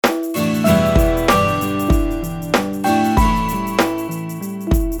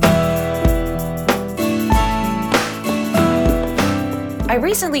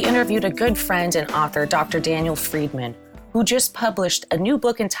recently interviewed a good friend and author, Dr. Daniel Friedman, who just published a new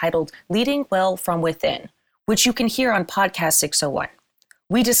book entitled Leading Well from Within, which you can hear on Podcast 601.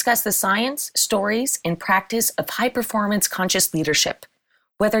 We discuss the science, stories, and practice of high-performance conscious leadership.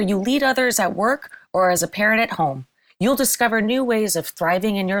 Whether you lead others at work or as a parent at home, you'll discover new ways of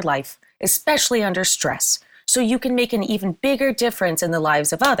thriving in your life, especially under stress, so you can make an even bigger difference in the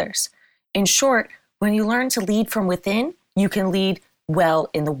lives of others. In short, when you learn to lead from within, you can lead well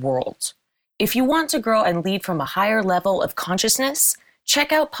in the world. If you want to grow and lead from a higher level of consciousness,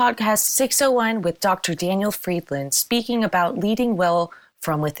 check out Podcast 601 with Dr. Daniel Friedman speaking about leading well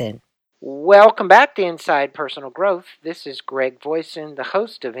from within. Welcome back to Inside Personal Growth. This is Greg Voisin, the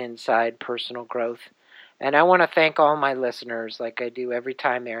host of Inside Personal Growth. And I want to thank all my listeners, like I do every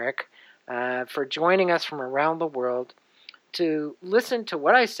time, Eric, for joining us from around the world to listen to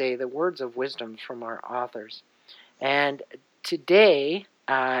what I say, the words of wisdom from our authors. And today,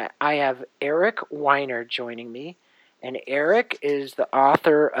 I have Eric Weiner joining me. And Eric is the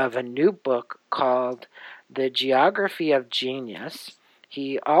author of a new book called The Geography of Genius.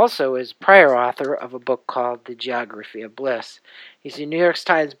 He also is prior author of a book called The Geography of Bliss. He's a New York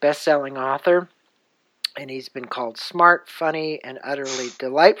Times best-selling author, and he's been called smart, funny, and utterly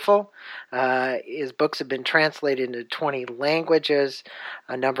delightful. His books have been translated into 20 languages.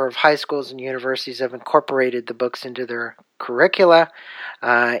 A number of high schools and universities have incorporated the books into their curricula.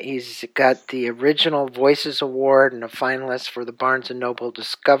 He's got the Original Voices Award and a finalist for the Barnes & Noble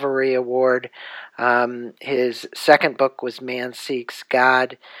Discovery Award. His second book was Man Seeks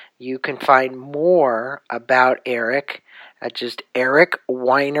God. You can find more about Eric at just Eric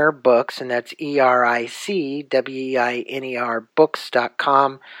Weiner Books, and that's ERICWEINER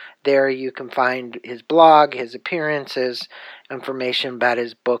books.com. There you can find his blog, his appearances, information about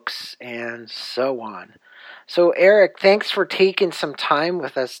his books, and so on. So, Eric, thanks for taking some time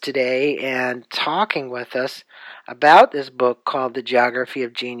with us today and talking with us about this book called The Geography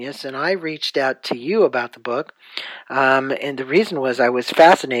of Genius. And I reached out to you about the book. And the reason was I was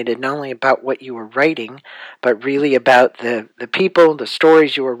fascinated not only about what you were writing, but really about the people, the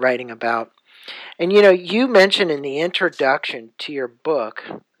stories you were writing about. And, you know, you mentioned in the introduction to your book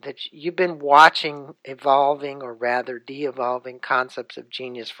that you've been watching evolving, or rather de-evolving, concepts of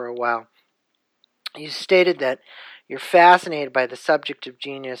genius for a while. You stated that you're fascinated by the subject of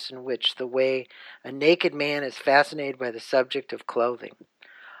genius in which the way a naked man is fascinated by the subject of clothing.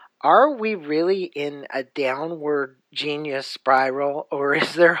 Are we really in a downward genius spiral, or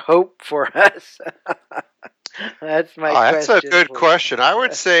is there hope for us? That's my question. That's a good question. I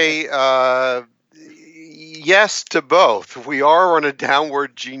would say yes to both. We are on a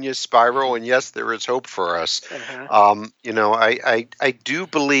downward genius spiral, and yes, there is hope for us. Uh-huh. I do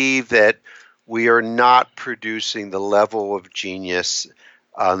believe that we are not producing the level of genius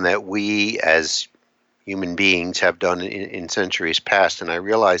that we as human beings have done in centuries past. And I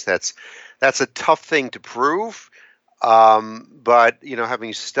realize that's a tough thing to prove. But,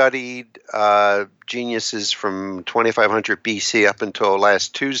 having studied geniuses from 2500 BC up until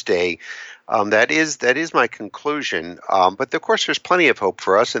last Tuesday, that is my conclusion. But of course, there's plenty of hope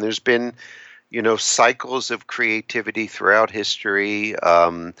for us. And there's been, cycles of creativity throughout history,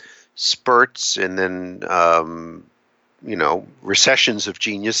 spurts, and then recessions of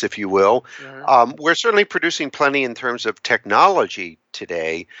genius, if you will. Mm-hmm. We're certainly producing plenty in terms of technology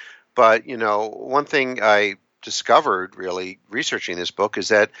today, but one thing I discovered really researching this book is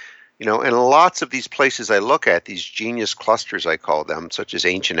that in lots of these places I look at, these genius clusters I call them, such as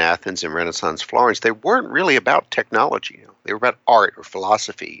ancient Athens and Renaissance Florence, they weren't really about technology. They were about art or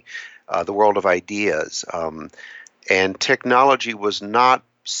philosophy, the world of ideas, and technology was not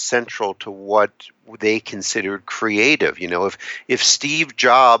central to what they considered creative. If Steve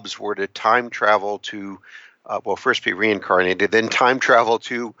Jobs were to time travel to, first be reincarnated, then time travel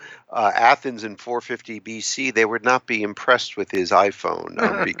to Athens in 450 BC, they would not be impressed with his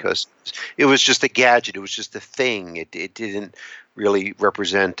iPhone because it was just a gadget. It was just a thing. It didn't really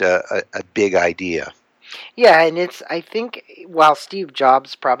represent a big idea. Yeah, and I think, while Steve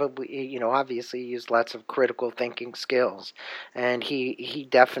Jobs probably, obviously used lots of critical thinking skills, and he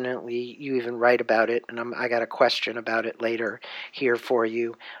definitely, you even write about it, and I got a question about it later here for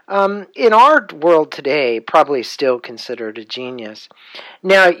you. In our world today, probably still considered a genius.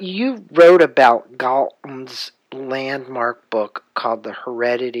 Now, you wrote about Galton's landmark book called The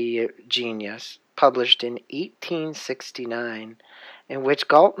Heredity of Genius, published in 1869. In which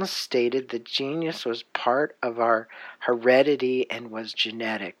Galton stated that genius was part of our heredity and was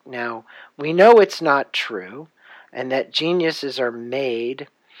genetic. Now, we know it's not true, and that geniuses are made,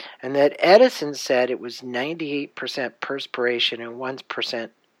 and that Edison said it was 98% perspiration and 1%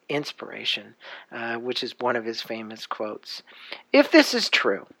 inspiration, which is one of his famous quotes. If this is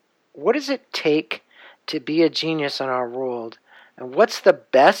true, what does it take to be a genius in our world, and what's the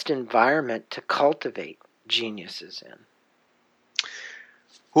best environment to cultivate geniuses in?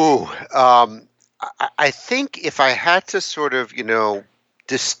 I think if I had to sort of,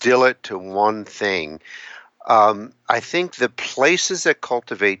 distill it to one thing, I think the places that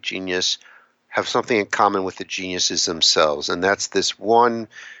cultivate genius have something in common with the geniuses themselves, and that's this one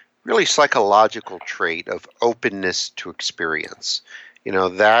really psychological trait of openness to experience.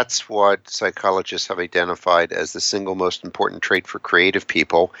 That's what psychologists have identified as the single most important trait for creative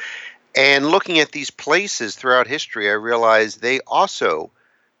people. And looking at these places throughout history, I realized they also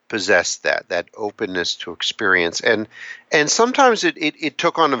possess that openness to experience. And sometimes it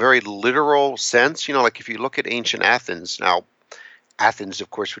took on a very literal sense. Like if you look at ancient Athens, now Athens, of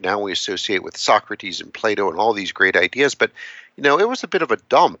course, now we associate with Socrates and Plato and all these great ideas, but it was a bit of a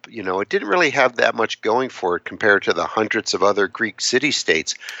dump. It didn't really have that much going for it compared to the hundreds of other Greek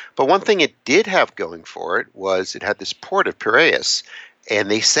city-states. But one thing it did have going for it was it had this port of Piraeus, and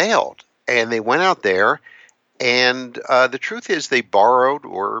they sailed, and they went out there, and the truth is they borrowed,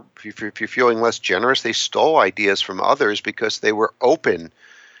 or if you're feeling less generous, they stole ideas from others because they were open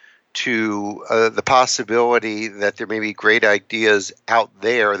to the possibility that there may be great ideas out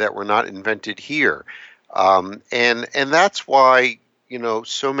there that were not invented here. And that's why,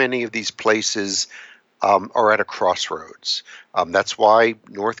 so many of these places are at a crossroads. That's why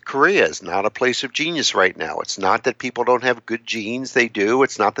North Korea is not a place of genius right now. It's not that people don't have good genes, they do.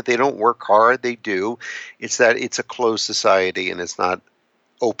 It's not that they don't work hard, they do. It's that it's a closed society and it's not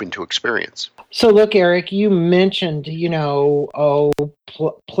open to experience. So look, Eric, you mentioned,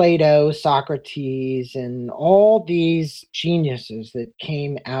 Plato, Socrates, and all these geniuses that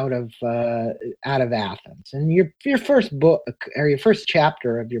came out of Athens. And your first book, or your first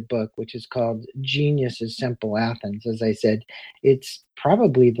chapter of your book, which is called Genius is Simple Athens, as I said, it's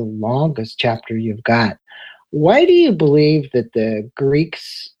probably the longest chapter you've got. Why do you believe that the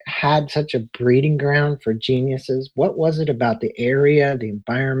Greeks had such a breeding ground for geniuses? What was it about the area, the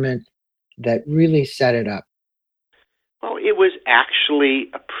environment, that really set it up? Well, it was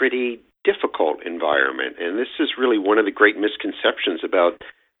actually a pretty difficult environment, and this is really one of the great misconceptions about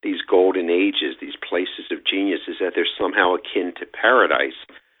these golden ages, these places of genius, is that they're somehow akin to paradise.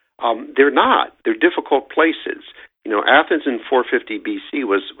 They're not. They're difficult places. Athens in 450 BC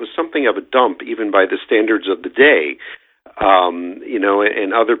was something of a dump, even by the standards of the day.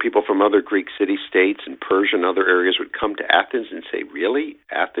 And other people from other Greek city-states and Persia and other areas would come to Athens and say, really?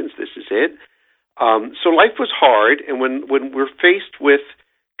 Athens, this is it? So life was hard, and when we're faced with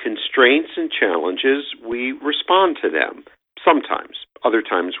constraints and challenges, we respond to them sometimes. Other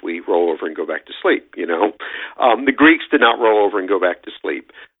times we roll over and go back to sleep, The Greeks did not roll over and go back to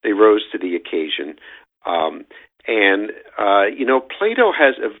sleep. They rose to the occasion. Plato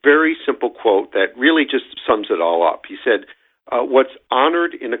has a very simple quote that really just sums it all up. He said, what's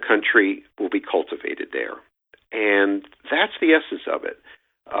honored in a country will be cultivated there. And that's the essence of it.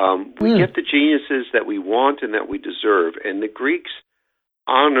 We get the geniuses that we want and that we deserve. And the Greeks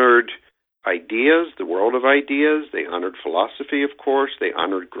honored ideas, the world of ideas. They honored philosophy, of course. They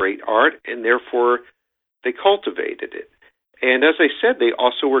honored great art, and therefore they cultivated it. And as I said, they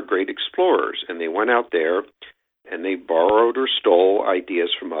also were great explorers, and they went out there and they borrowed or stole ideas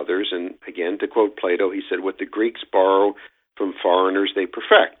from others. And again, to quote Plato, he said, what the Greeks borrow from foreigners, they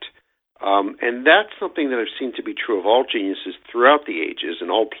perfect. And that's something that I've seen to be true of all geniuses throughout the ages and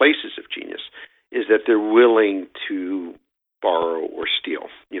all places of genius, is that they're willing to borrow or steal,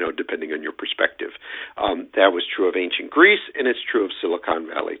 depending on your perspective. That was true of ancient Greece, and it's true of Silicon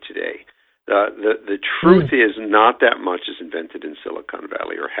Valley today. The truth is not that much is invented in Silicon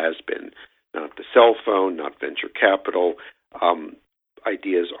Valley, or has been. Not the cell phone, not venture capital.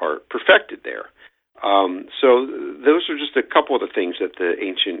 Ideas are perfected there. So those are just a couple of the things that the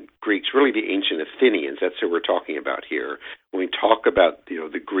ancient Greeks, really the ancient Athenians, that's who we're talking about here. When we talk about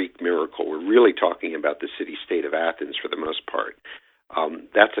the Greek miracle, we're really talking about the city-state of Athens for the most part.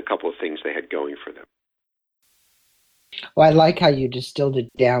 That's a couple of things they had going for them. Well, I like how you distilled it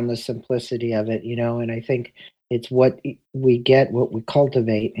down, the simplicity of it, and I think it's what we get, what we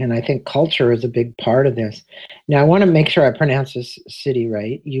cultivate, and I think culture is a big part of this. Now, I want to make sure I pronounce this city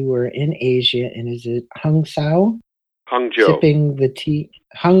right. You were in Asia, and is it Hangzhou? Hangzhou. Sipping the tea.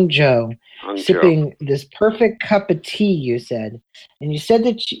 Hangzhou. Sipping this perfect cup of tea, you said. And you said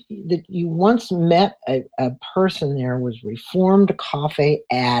that you once met a person there who was reformed coffee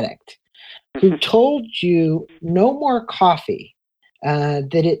addict who told you no more coffee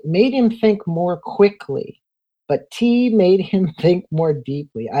that it made him think more quickly, but tea made him think more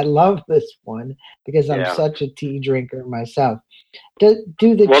deeply. I love this one because I'm such a tea drinker myself. Do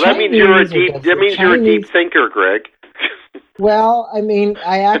the well, that means you're a Chinese deep thinker, Greg. Well, I mean,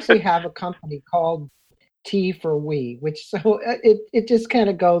 I actually have a company called Tea for We, which so it just kind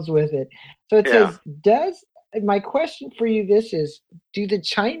of goes with it. So it says, my question for you this is, does the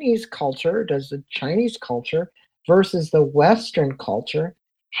Chinese culture versus the Western culture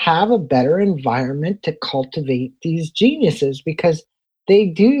have a better environment to cultivate these geniuses? Because they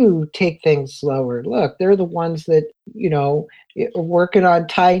do take things slower. Look, they're the ones that, are working on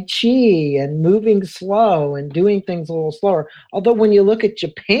Tai Chi and moving slow and doing things a little slower. Although when you look at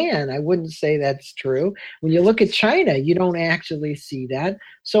Japan, I wouldn't say that's true. When you look at China, you don't actually see that.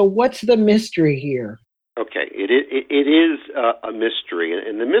 So what's the mystery here? Okay, it is a mystery,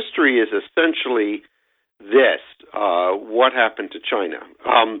 and the mystery is essentially this: what happened to China?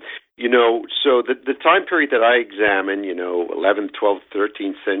 So the time period that I examine, 11th, 12th,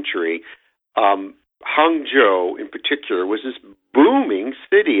 13th century, Hangzhou in particular was this booming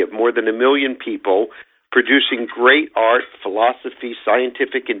city of more than 1 million people producing great art, philosophy,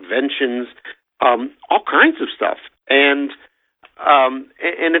 scientific inventions, all kinds of stuff, and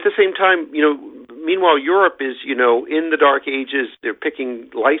at the same time, meanwhile, Europe is, in the Dark Ages, they're picking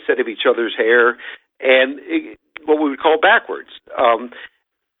lice out of each other's hair, and what we would call backwards.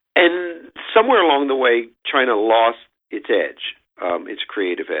 And somewhere along the way, China lost its edge, its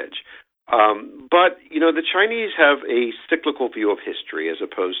creative edge. But, the Chinese have a cyclical view of history as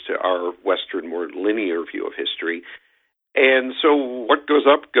opposed to our Western, more linear view of history. And so what goes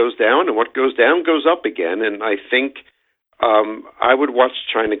up goes down, and what goes down goes up again. And I think I would watch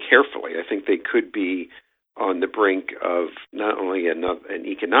China carefully. I think they could be on the brink of not only an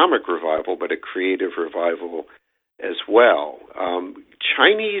economic revival, but a creative revival as well.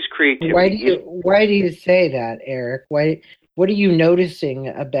 Chinese creativity. Why do you say that, Eric? What are you noticing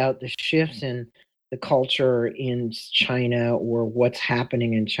about the shifts in the culture in China, or what's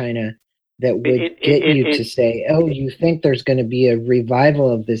happening in China, that would get you to say, oh, you think there's going to be a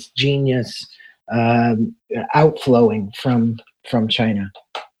revival of this genius outflowing from China?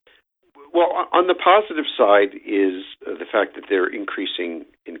 Well, on the positive side is the fact that they're increasing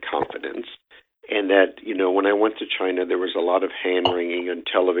in confidence, and that, when I went to China, there was a lot of hand-wringing on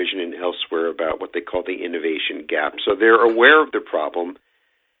television and elsewhere about what they call the innovation gap. So they're aware of the problem,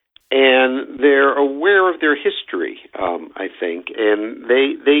 and they're aware of their history, I think, and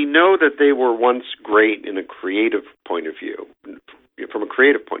they know that they were once great in a creative point of view, from a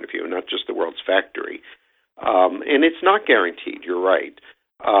creative point of view, not just the world's factory. And it's not guaranteed, you're right.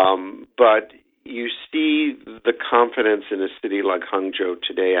 But you see the confidence in a city like Hangzhou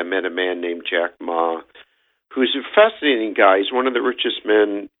today. I met a man named Jack Ma, who's a fascinating guy. He's one of the richest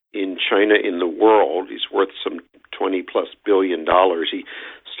men in China in the world. He's worth some $20+ billion. He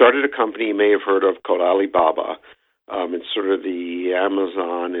started a company you may have heard of called Alibaba. It's sort of the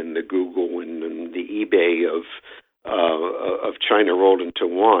Amazon and the Google and the eBay of China rolled into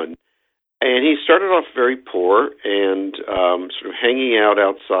one. And he started off very poor and sort of hanging out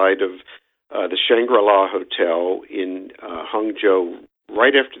outside of the Shangri-La Hotel in Hangzhou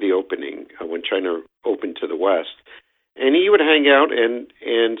right after the opening, when China opened to the West. And he would hang out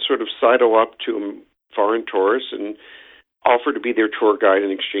and sort of sidle up to foreign tourists and offer to be their tour guide in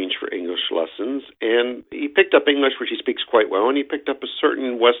exchange for English lessons. And he picked up English, which he speaks quite well, and he picked up a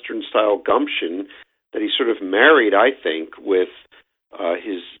certain Western-style gumption that he sort of married, I think, with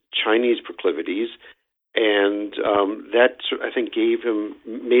his Chinese proclivities, and that, I think,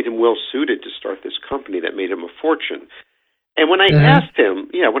 made him well suited to start this company that made him a fortune. And when I asked him,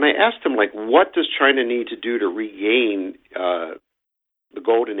 like, what does China need to do to regain the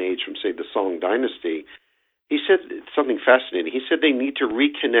golden age from, say, the Song Dynasty, he said something fascinating. He said they need to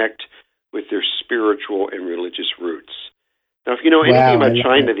reconnect with their spiritual and religious roots. Now, if you know anything about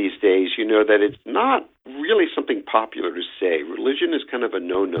China these days, you know that it's not really something popular to say. Religion is kind of a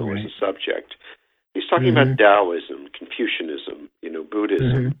no-no as a subject. He's talking about Taoism, Confucianism,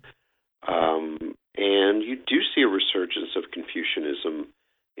 Buddhism. And you do see a resurgence of Confucianism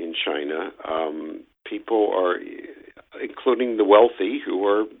in China. People are, including the wealthy, who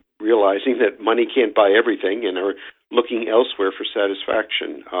are realizing that money can't buy everything and are looking elsewhere for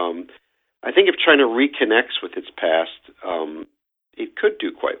satisfaction. I think if China reconnects with its past, it could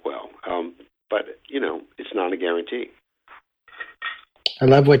do quite well. But, it's not a guarantee. I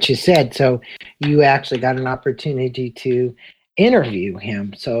love what you said. So you actually got an opportunity to interview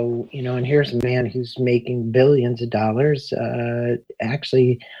him. So, and here's a man who's making billions of dollars.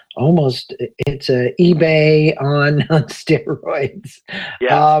 Actually, almost it's a eBay on steroids.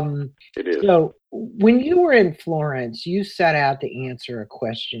 Yeah, it is. So, when you were in Florence, you set out to answer a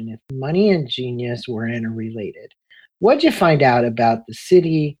question: if money and genius were interrelated, what'd you find out about the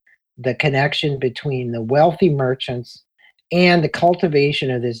city, the connection between the wealthy merchants and the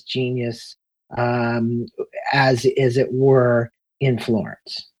cultivation of this genius, as it were, in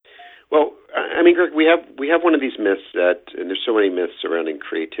Florence? Well, I mean, Greg, we have one of these myths and there's so many myths surrounding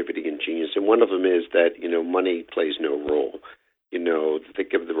creativity and genius, and one of them is that money plays no role.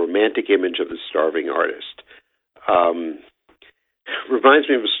 Think of the romantic image of the starving artist. Reminds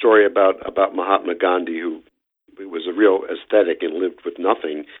me of a story about Mahatma Gandhi, who was a real aesthetic and lived with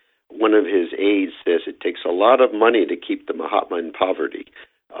nothing. One of his aides says it takes a lot of money to keep the Mahatma in poverty.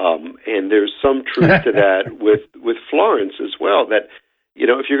 And there's some truth to that with Florence as well, that,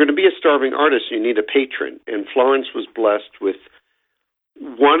 if you're going to be a starving artist, you need a patron. And Florence was blessed with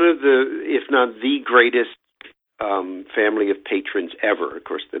one of the, if not the greatest family of patrons ever, of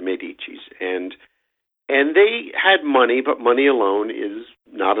course, the Medicis. And they had money, but money alone is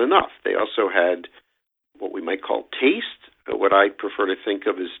not enough. They also had what we might call taste, what I prefer to think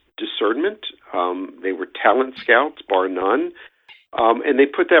of as discernment. They were talent scouts, bar none. And they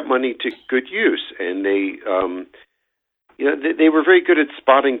put that money to good use, and they were very good at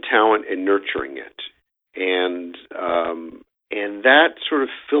spotting talent and nurturing it, and that sort of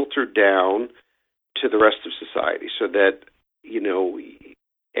filtered down to the rest of society, so that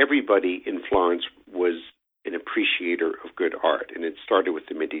everybody in Florence was an appreciator of good art, and it started with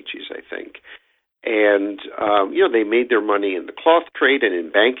the Medicis, I think, and they made their money in the cloth trade and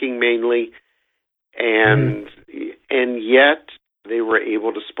in banking mainly, and yet they were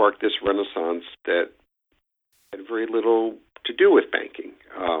able to spark this renaissance that had very little to do with banking,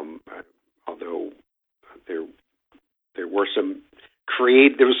 although there was some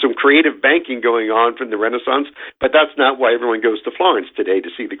creative banking going on from the Renaissance, but that's not why everyone goes to Florence today, to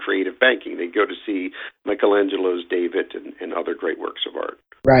see the creative banking. They go to see Michelangelo's David and other great works of art.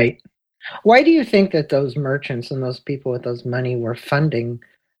 Right. Why do you think that those merchants and those people with those money were funding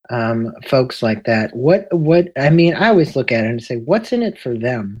folks like that? What I mean, I always look at it and say, what's in it for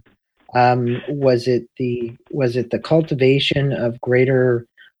them? Was it the cultivation of greater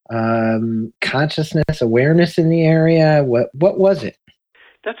consciousness, awareness in the area? What was it?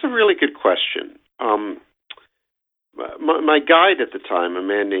 That's a really good question. My guide at the time, a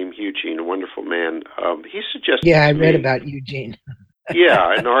man named Eugene, a wonderful man, he suggested. Yeah, I read about Eugene.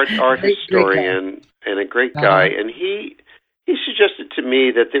 Yeah, an art historian and a great guy, and he suggested to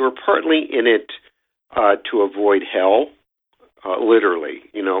me that they were partly in it to avoid hell, literally.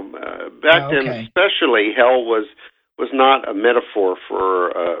 Back then, especially, hell was not a metaphor for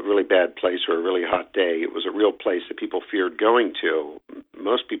a really bad place or a really hot day. It was a real place that people feared going to.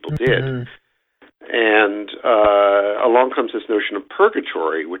 Most people did. Mm-hmm. And along comes this notion of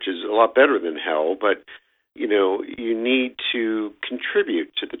purgatory, which is a lot better than hell, but you need to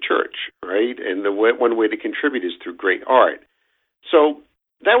contribute to the church, right? And one way to contribute is through great art. So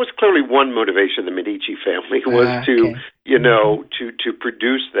that was clearly one motivation of the Medici family, was to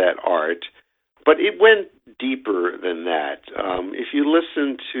produce that art. But it went deeper than that. If you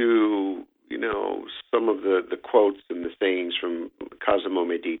listen to some of the quotes and the sayings from Cosimo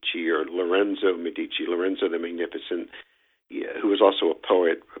Medici or Lorenzo Medici, Lorenzo the Magnificent, who was also a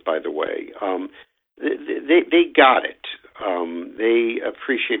poet, by the way, they got it. They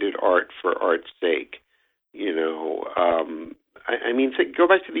appreciated art for art's sake. Go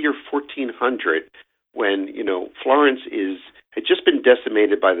back to the year 1400 when, Florence had just been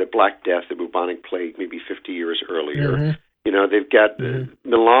decimated by the Black Death, the bubonic plague, maybe 50 years earlier. Mm-hmm. They've got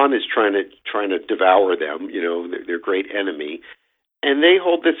Milan is trying to devour them, their great enemy, and they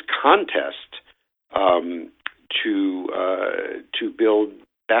hold this contest to build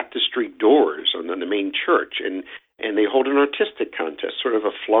baptistry doors on the main church, and they hold an artistic contest, sort of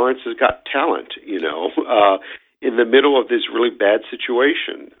a Florence Has Got Talent, in the middle of this really bad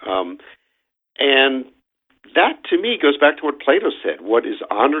situation. And that, to me, goes back to what Plato said: what is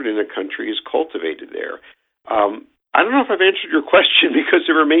honored in a country is cultivated there. I don't know if I've answered your question, because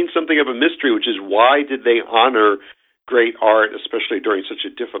there remains something of a mystery, which is why did they honor great art, especially during such a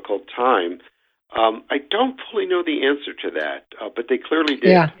difficult time? I don't fully know the answer to that, but they clearly did.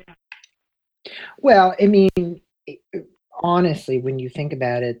 Yeah. Well, I mean, honestly, when you think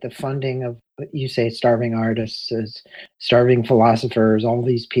about it, the funding of, you say, starving artists, starving philosophers, all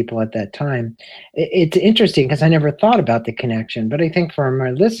these people at that time, it's interesting because I never thought about the connection. But I think for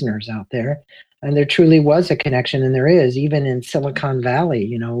my listeners out there, And there truly was a connection, and there is, even in Silicon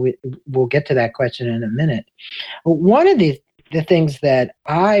Valley. We'll get to that question in a minute. One of the things that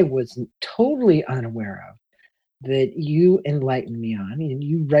I was totally unaware of that you enlightened me on, and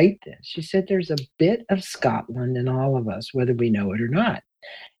you write this, you said there's a bit of Scotland in all of us, whether we know it or not.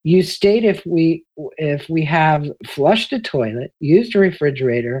 You state if we have flushed a toilet, used a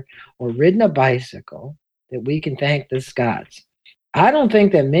refrigerator, or ridden a bicycle, that we can thank the Scots. I don't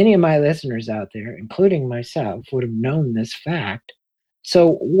think that many of my listeners out there, including myself, would have known this fact.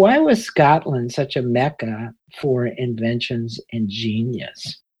 So why was Scotland such a mecca for inventions and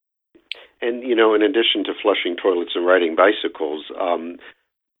genius? And, in addition to flushing toilets and riding bicycles,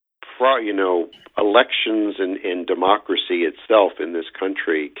 elections and democracy itself in this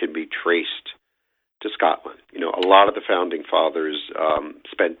country can be traced to Scotland. A lot of the founding fathers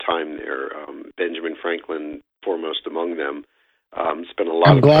spent time there. Benjamin Franklin, foremost among them, spent a lot of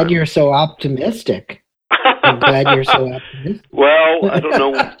time. I'm glad you're so optimistic. I'm glad you're so optimistic. Well, I don't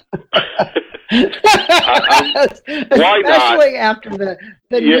know. Why not? Especially after the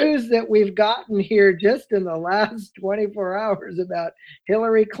news that we've gotten here just in the last 24 hours about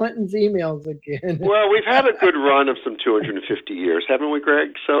Hillary Clinton's emails again. Well, we've had a good run of some 250 years, haven't we, Greg?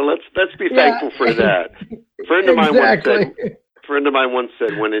 So let's be thankful for that. A friend of mine once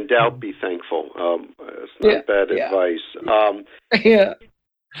said, "When in doubt, be thankful." It's not bad advice.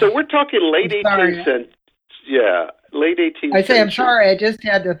 So we're talking late 18th century. Yeah, late 18th century. I say, I'm sorry, I just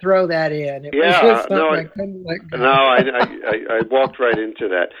had to throw that in. It was just something I couldn't let go. No, I walked right into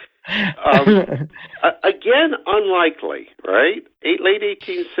that. Again, unlikely, right? Late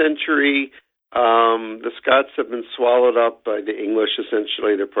 18th century, the Scots have been swallowed up by the English,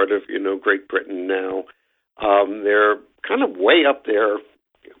 essentially. They're part of, Great Britain now. They're kind of way up there, a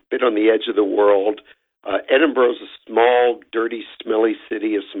bit on the edge of the world. Edinburgh's a small, dirty, smelly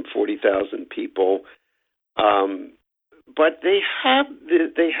city of some 40,000 people. But they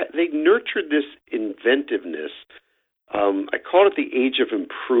nurtured this inventiveness. I call it the age of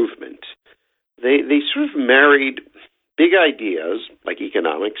improvement. They sort of married big ideas like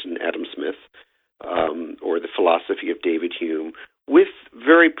economics and Adam Smith, or the philosophy of David Hume, with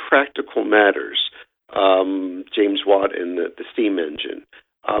very practical matters. James Watt and the steam engine.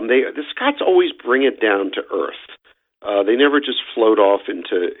 The Scots always bring it down to earth. They never just float off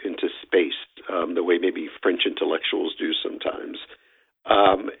into space the way maybe French intellectuals do sometimes.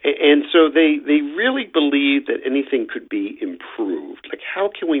 And so they really believe that anything could be improved. Like, how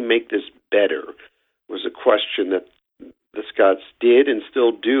can we make this better was a question that the Scots did and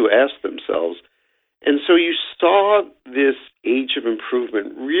still do ask themselves. And so you saw this age of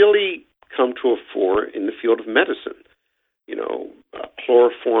improvement really come to a fore in the field of medicine.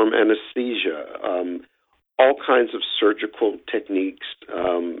 Chloroform anesthesia, all kinds of surgical techniques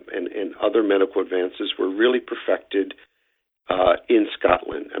and other medical advances were really perfected in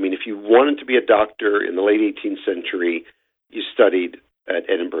Scotland. I mean, if you wanted to be a doctor in the late 18th century, you studied at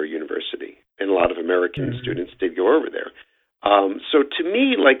Edinburgh University, and a lot of American students did go over there. So to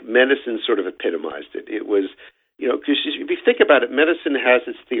me, like, medicine sort of epitomized it. It was, because if you think about it, medicine has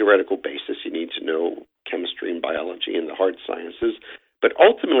its theoretical basis. You need to know chemistry and biology and the hard sciences. But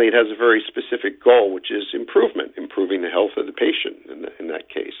ultimately, it has a very specific goal, which is improving the health of the patient in that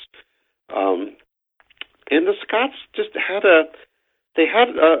case. And the Scots just had I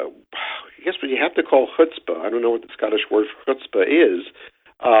guess what you have to call chutzpah. I don't know what the Scottish word for chutzpah is,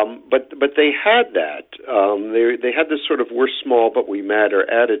 but they had that. They had this sort of "we're small but we matter"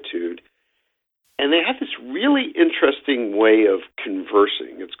 attitude, and they had this really interesting way of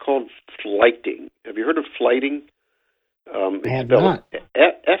conversing. It's called flyting. Have you heard of flyting? I have not. Flyting.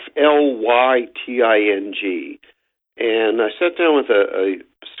 And I sat down with a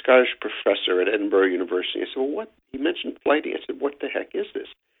Scottish professor at Edinburgh University. I said, well, he mentioned flyting. I said, what the heck is this?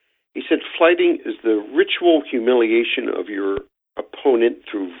 He said, flyting is the ritual humiliation of your opponent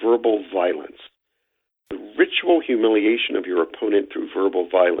through verbal violence. The ritual humiliation of your opponent through verbal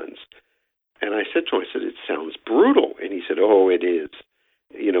violence. And I said to him, it sounds brutal. And he said, oh, it is,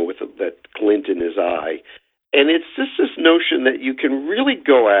 with that glint in his eye. And it's just this notion that you can really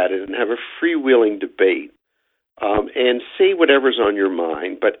go at it and have a freewheeling debate and say whatever's on your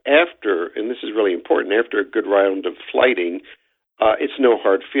mind. But after, and this is really important, after a good round of flyting, it's no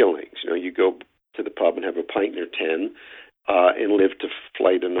hard feelings. You go to the pub and have a pint or 10 and live to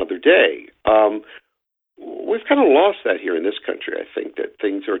flight another day. We've kind of lost that here in this country. I think that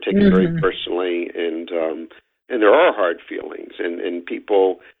things are taken very personally, and there are hard feelings, and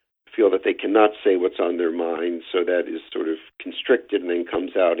people feel that they cannot say what's on their mind, so that is sort of constricted and then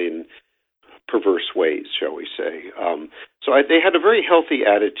comes out in perverse ways, shall we say. They had a very healthy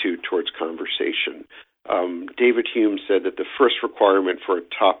attitude towards conversation. David Hume said that the first requirement for a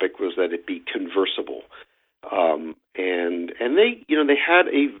topic was that it be conversable. And they had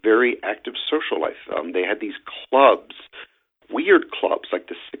a very active social life. They had these clubs, weird clubs, like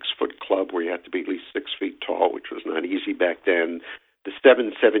the 6-foot club where you had to be at least 6 feet tall, which was not easy back then. The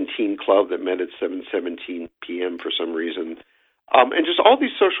 7:17 club that met at 7:17 p.m. for some reason. And just all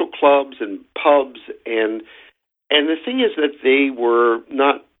these social clubs and pubs. And the thing is that they were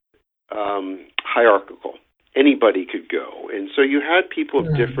not hierarchical. Anybody could go. And so you had people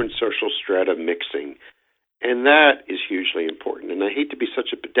of different social strata mixing. And that is hugely important. And I hate to be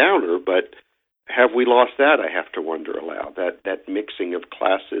such a downer, but have we lost that? I have to wonder aloud. That mixing of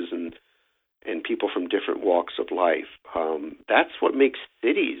classes and people from different walks of life. That's what makes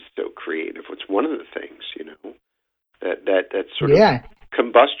cities so creative. It's one of the things, that sort of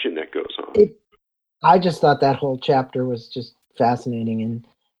combustion that goes on. I just thought that whole chapter was just fascinating. And,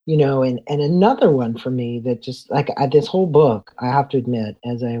 and another one for me that just this whole book, I have to admit,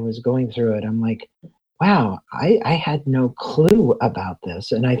 as I was going through it, I'm like, wow, I had no clue about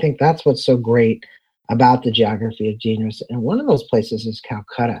this. And I think that's what's so great about the geography of genius. And one of those places is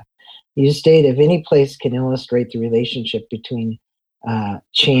Calcutta. You state if any place can illustrate the relationship between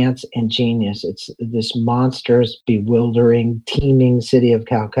chance and genius, it's this monstrous, bewildering, teeming city of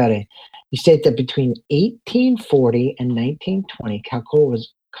Calcutta. You state that between 1840 and 1920,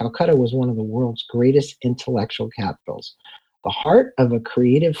 Calcutta was one of the world's greatest intellectual capitals, the heart of a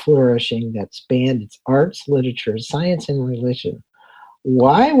creative flourishing that spanned its arts, literature, science, and religion.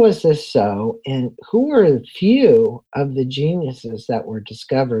 Why was this so, and who were the few of the geniuses that were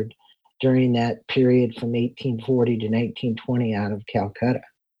discovered during that period from 1840 to 1920 out of Calcutta?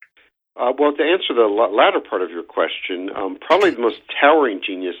 Well, to answer the latter part of your question, probably the most towering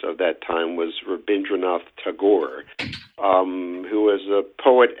genius of that time was Rabindranath Tagore, who was a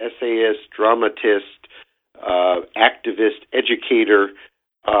poet, essayist, dramatist, activist, educator,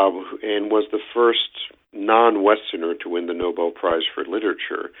 and was the first non-Westerner to win the Nobel Prize for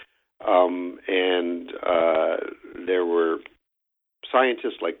Literature. There were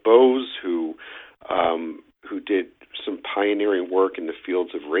scientists like Bose who did some pioneering work in the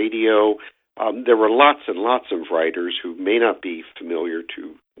fields of radio. There were lots and lots of writers who may not be familiar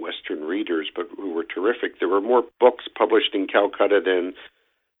to Western readers, but who were terrific. There were more books published in Calcutta than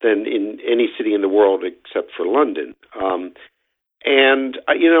in any city in the world except for London.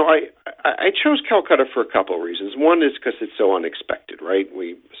 I chose Calcutta for a couple of reasons. One is because it's so unexpected, right?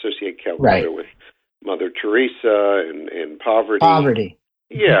 We associate Calcutta with Mother Teresa and poverty.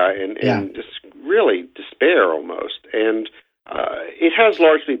 Yeah, and just really despair almost. And it has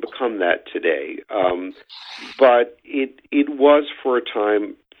largely become that today. But it was for a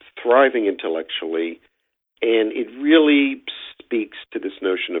time thriving intellectually, and it really speaks to this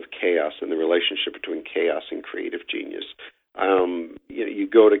notion of chaos and the relationship between chaos and creative genius. You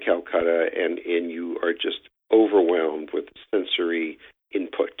go to Calcutta and you are just overwhelmed with sensory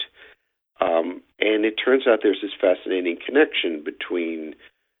input. And it turns out there's this fascinating connection between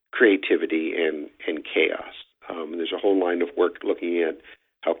creativity and chaos. There's a whole line of work looking at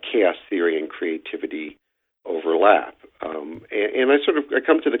how chaos theory and creativity overlap. And I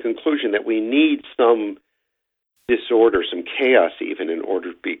come to the conclusion that we need some disorder, some chaos even, in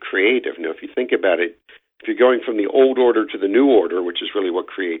order to be creative. Now, if you think about it, if you're going from the old order to the new order, which is really what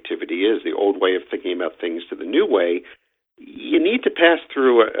creativity is, the old way of thinking about things to the new way, you need to pass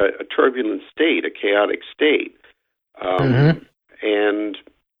through a turbulent state, a chaotic state. And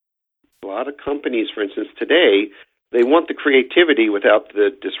a lot of companies, for instance, today, they want the creativity without the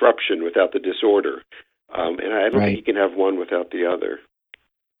disruption, without the disorder. And I don't think you can have one without the other.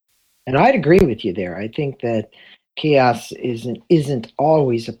 And I'd agree with you there. I think that chaos isn't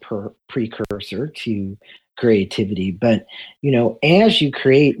always a precursor to creativity, but as you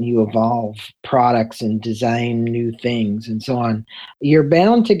create and you evolve products and design new things and so on, you're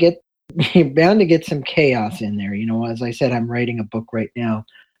bound to get some chaos in there. As I said, I'm writing a book right now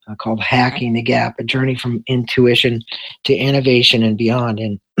called Hacking the Gap, a journey from intuition to innovation and beyond.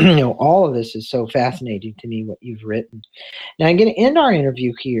 And all of this is so fascinating to me, what you've written. Now I'm going to end our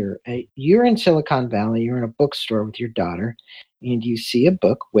interview here. You're in Silicon Valley, you're in a bookstore with your daughter, and you see a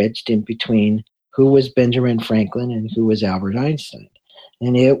book wedged in between who was Benjamin Franklin and who was Albert Einstein.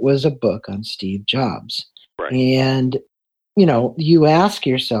 And it was a book on Steve Jobs. Right. And, you ask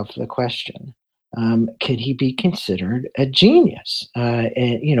yourself the question, could he be considered a genius?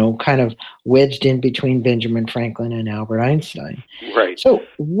 Kind of wedged in between Benjamin Franklin and Albert Einstein. Right. So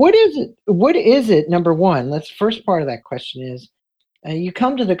what is it? Number one, first part of that question is, you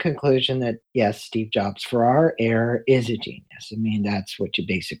come to the conclusion that, yes, Steve Jobs, for our era, is a genius. I mean, that's what you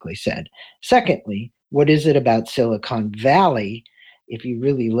basically said. Secondly, what is it about Silicon Valley, if you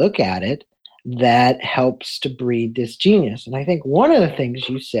really look at it, that helps to breed this genius? And I think one of the things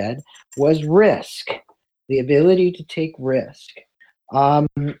you said was risk, the ability to take risk.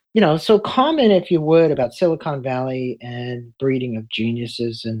 So comment, if you would, about Silicon Valley and breeding of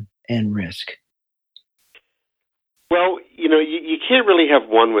geniuses and risk. Well, you can't really have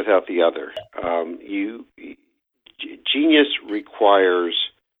one without the other. Genius requires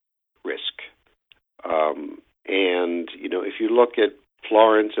risk. And if you look at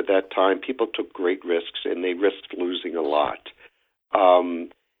Florence at that time, people took great risks, and they risked losing a lot.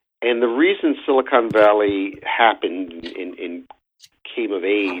 And the reason Silicon Valley happened and came of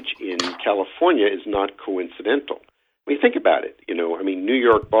age in California is not coincidental. I mean, think about it. New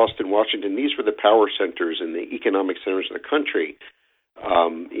York, Boston, Washington, these were the power centers and the economic centers of the country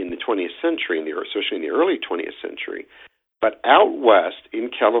in the 20th century, especially in the early 20th century. But out west in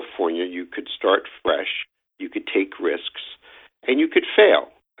California, you could start fresh, you could take risks, and you could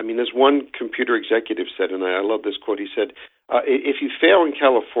fail. I mean, as one computer executive said, and I love this quote, he said, if you fail in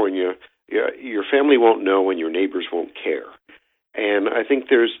California, your family won't know and your neighbors won't care. And I think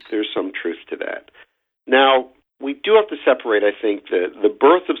there's some truth to that. Now, we do have to separate, I think, the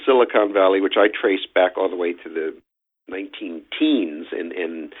birth of Silicon Valley, which I trace back all the way to the 19-teens,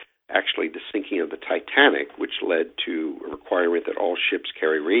 and actually the sinking of the Titanic, which led to a requirement that all ships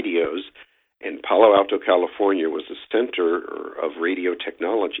carry radios. And Palo Alto, California was the center of radio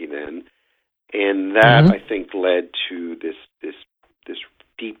technology then. And that, I think, led to this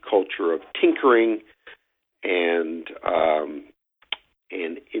deep culture of tinkering and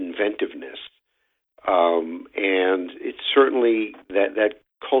inventiveness. And it's certainly that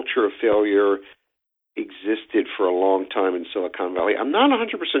culture of failure existed for a long time in Silicon Valley. I'm not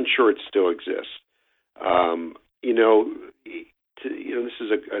 100% sure it still exists. This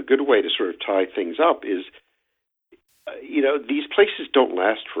is a good way to sort of tie things up is, these places don't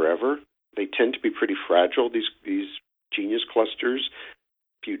last forever. They tend to be pretty fragile, these genius clusters,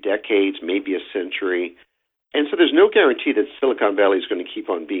 a few decades, maybe a century. And so there's no guarantee that Silicon Valley is going to keep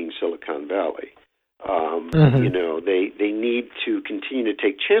on being Silicon Valley. They need to continue to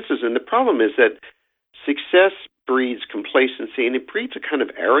take chances. And the problem is that success breeds complacency, and it breeds a kind of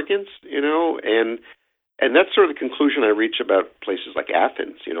arrogance, and that's sort of the conclusion I reach about places like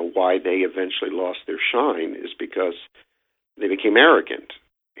Athens. Why they eventually lost their shine is because they became arrogant.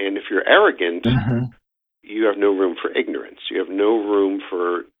 And if you're arrogant, you have no room for ignorance. You have no room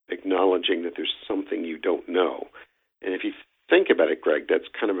for acknowledging that there's something you don't know. And if you think about it, Greg, that's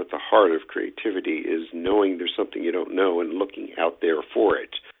kind of at the heart of creativity, is knowing there's something you don't know and looking out there for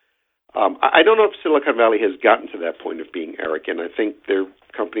it. I don't know if Silicon Valley has gotten to that point of being arrogant. I think their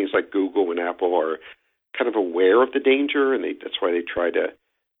companies like Google and Apple are kind of aware of the danger, and that's why they try to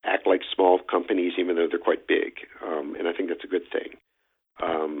act like small companies, even though they're quite big. And I think that's a good thing.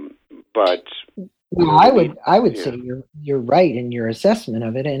 I would say you're right in your assessment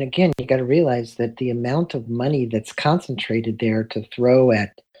of it. And again, you got to realize that the amount of money that's concentrated there to throw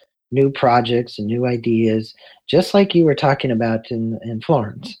at new projects and new ideas, just like you were talking about in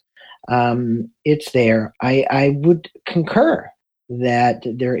Florence, it's there. I would concur that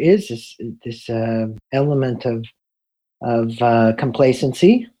there is this element of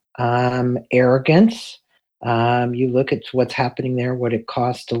complacency, arrogance. You look at what's happening there, what it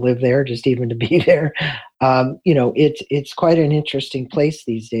costs to live there, just even to be there. It's quite an interesting place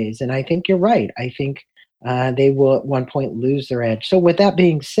these days. And I think you're right. I think they will at one point lose their edge. So with that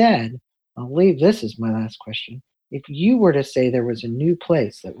being said, I'll leave this as my last question. If you were to say there was a new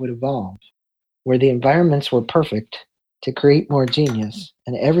place that would evolve, where the environments were perfect to create more genius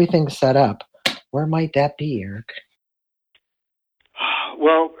and everything's set up, where might that be, Eric?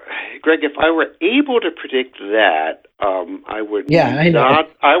 Well, Greg, if I were able to predict that, I would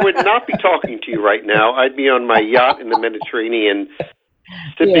not be talking to you right now. I'd be on my yacht in the Mediterranean,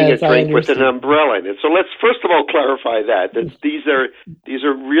 sipping a drink with an umbrella in it. So let's first of all clarify that these are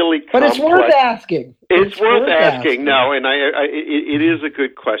really complex. But it's worth asking. It's worth asking. No, and it is a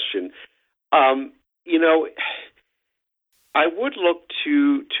good question. I would look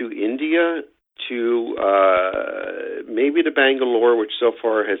to India, to maybe to Bangalore, which so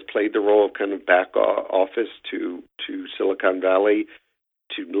far has played the role of kind of back office to Silicon Valley,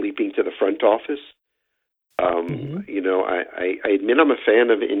 to leaping to the front office. I admit I'm a fan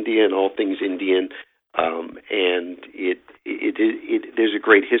of India and all things Indian, and there's a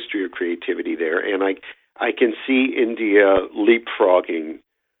great history of creativity there, and I can see India leapfrogging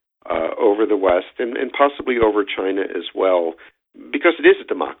over the West and possibly over China as well, because it is a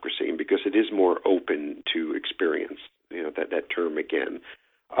democracy and because it is more open to experience. That term again.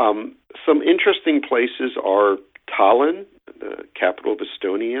 Some interesting places are Tallinn, the capital of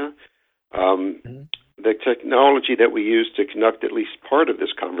Estonia. The technology that we use to conduct at least part of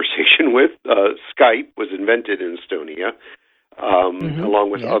this conversation with, Skype, was invented in Estonia,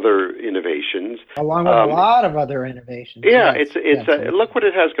 along with other innovations. Along with a lot of other innovations. Yeah, yes, look what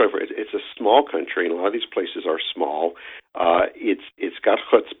it has going for it. It's a small country, and a lot of these places are small. It's got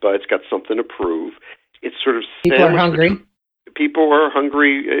chutzpah. It's got something to prove. It's sort of people are hungry. People are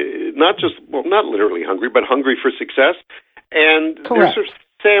hungry, not literally hungry, but hungry for success. And Correct. They're sort of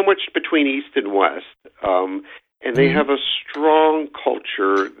sandwiched between East and West. And they have a strong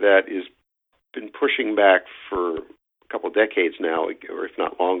culture that has been pushing back for a couple of decades now, or if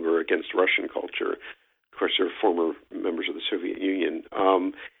not longer, against Russian culture. Of course, they're former members of the Soviet Union.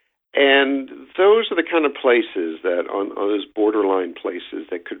 And those are the kind of places that, on those borderline places,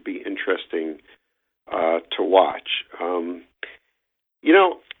 that could be interesting to watch.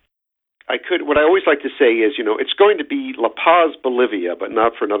 What I always like to say is, it's going to be La Paz, Bolivia, but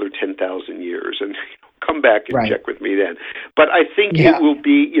not for another 10,000 years. And come back and check with me then. But I think it will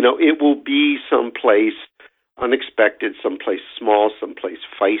be someplace unexpected, someplace small, someplace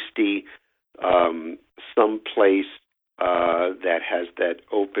feisty, someplace that has that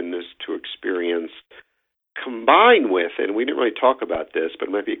openness to experience, combined with, and we didn't really talk about this, but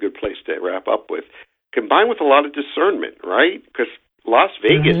it might be a good place to wrap up with, combined with a lot of discernment, right? Because Las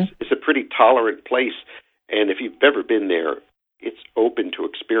Vegas is a pretty tolerant place, and if you've ever been there, it's open to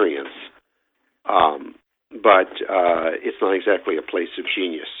experience. But it's not exactly a place of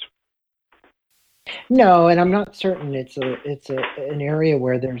genius. No, and I'm not certain it's an area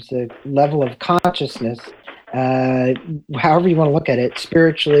where there's a level of consciousness, however you want to look at it,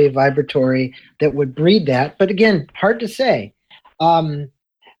 spiritually, vibratory, that would breed that. But again, hard to say.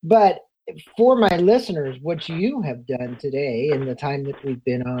 But for my listeners, what you have done today in the time that we've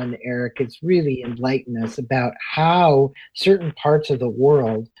been on, Eric, has really enlightened us about how certain parts of the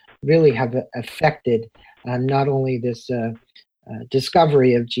world really have affected not only this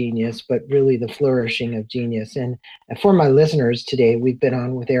discovery of genius, but really the flourishing of genius. And for my listeners today, we've been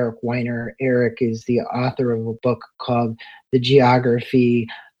on with Eric Weiner. Eric is the author of a book called The Geography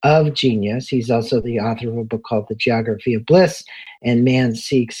of Genius. He's also the author of a book called The Geography of Bliss and Man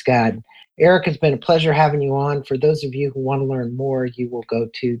Seeks God. Eric, it's been a pleasure having you on. For those of you who want to learn more, you will go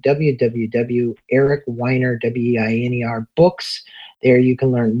to www.ericweiner, W-E-I-N-E-R, books. There you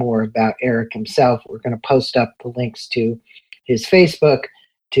can learn more about Eric himself. We're going to post up the links to his Facebook,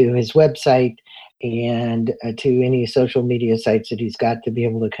 to his website, and to any social media sites that he's got to be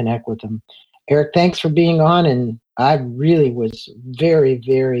able to connect with him. Eric, thanks for being on, and I really was very,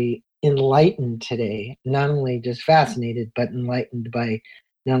 very enlightened today. Not only just fascinated, but enlightened by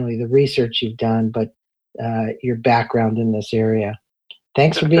not only the research you've done, but your background in this area.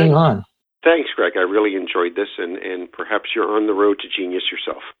 Thanks for being on. Thanks, Greg. I really enjoyed this, and perhaps you're on the road to genius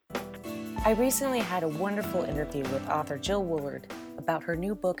yourself. I recently had a wonderful interview with author Jill Woolard about her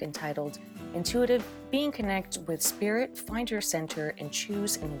new book entitled Intuitive: Being Connect with Spirit, Find Your Center, and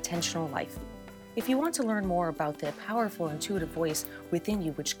Choose an Intentional Life. If you want to learn more about the powerful intuitive voice within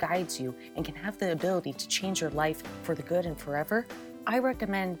you which guides you and can have the ability to change your life for the good and forever, I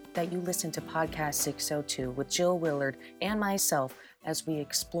recommend that you listen to Podcast 602 with Jill Woolard and myself as we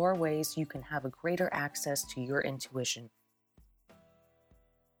explore ways you can have a greater access to your intuition.